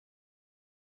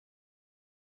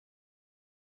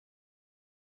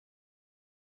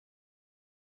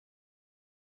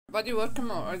Everybody, welcome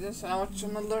to our audience on our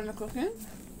channel Learn Cooking.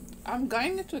 I'm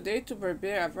going today to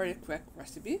prepare a very quick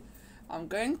recipe. I'm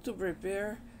going to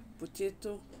prepare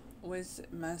potato with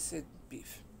minced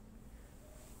beef.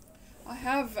 I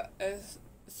have a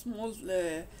small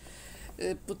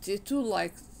potato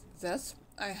like this.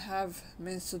 I have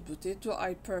minced potato.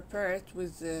 I prepare it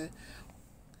with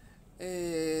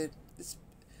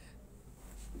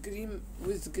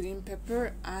green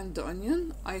pepper and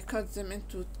onion. I cut them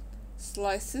into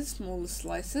slices, small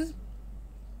slices,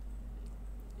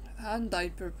 and I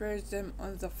prepare them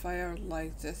on the fire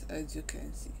like this, as you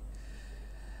can see.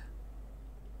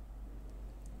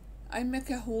 I make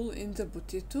a hole in the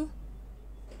potato.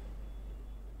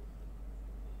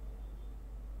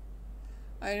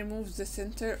 I remove the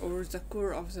center or the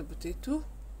core of the potato.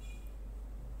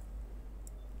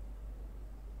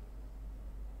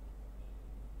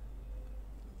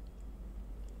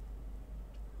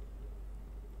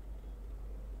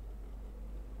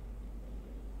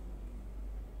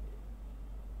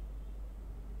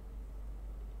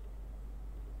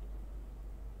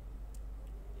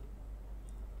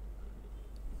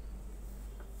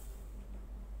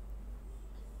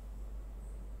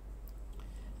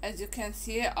 As you can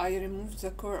see, I remove the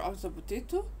core of the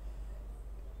potato.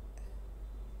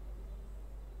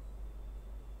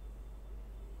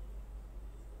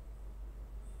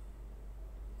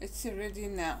 It's ready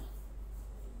now.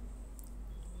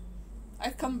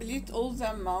 I complete all the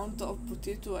amount of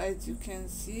potato as you can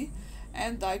see,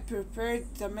 and I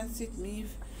prepared the minced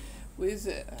beef with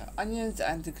onions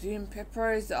and green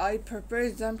peppers. I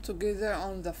prepared them together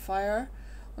on the fire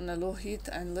on a low heat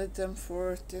and let them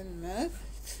for 10 minutes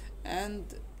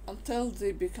and until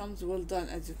they becomes well done,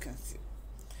 as you can see.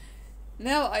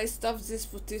 Now I stuff this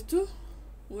potato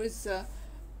with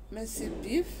minced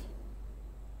beef.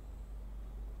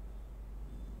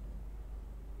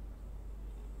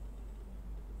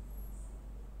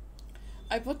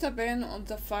 I put a pan on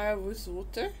the fire with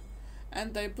water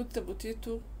and I put the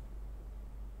potato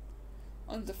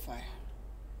on the fire.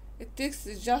 It takes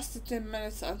just 10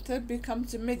 minutes until it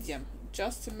becomes medium,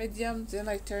 just medium, then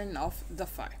I turn off the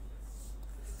fire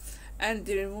and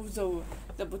remove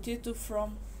the potato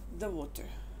from the water.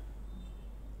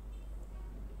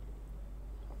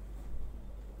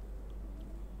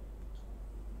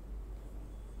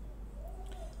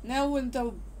 Now when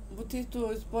the potato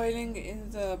is boiling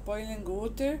in the boiling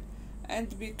water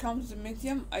and becomes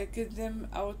medium, I get them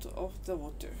out of the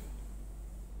water.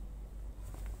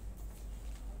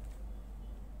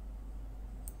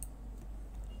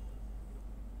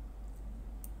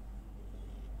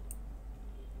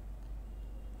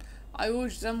 I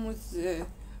wash them with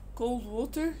cold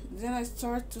water, then I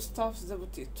start to stuff the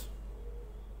potato.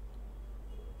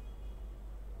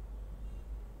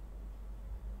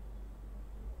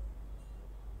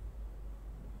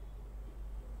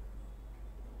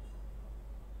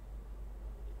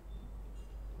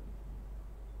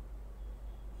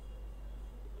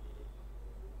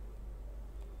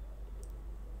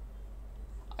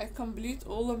 I complete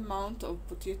all amount of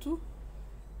potato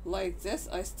like this.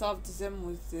 I stuffed them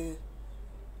with the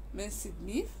minced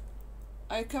beef.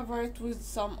 I cover it with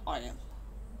some oil.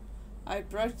 I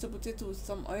brush the potato with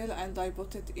some oil and I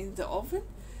put it in the oven.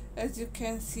 As you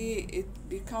can see, it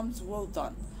becomes well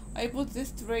done. I put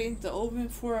this tray in the oven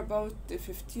for about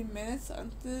 15 minutes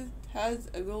until it has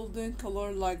a golden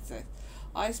color like that.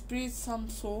 I spread some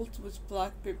salt with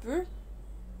black pepper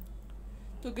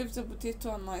to give the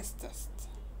potato a nice taste.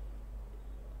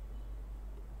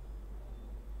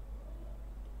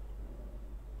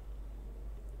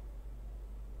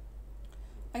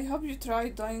 I hope you try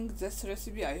doing this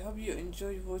recipe. I hope you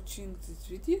enjoy watching this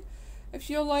video. If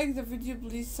you like the video,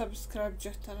 please subscribe to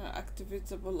the channel and activate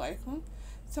the bell icon.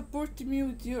 Support me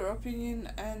with your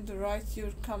opinion and write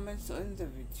your comments on the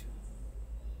video.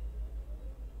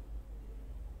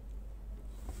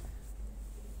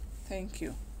 Thank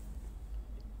you.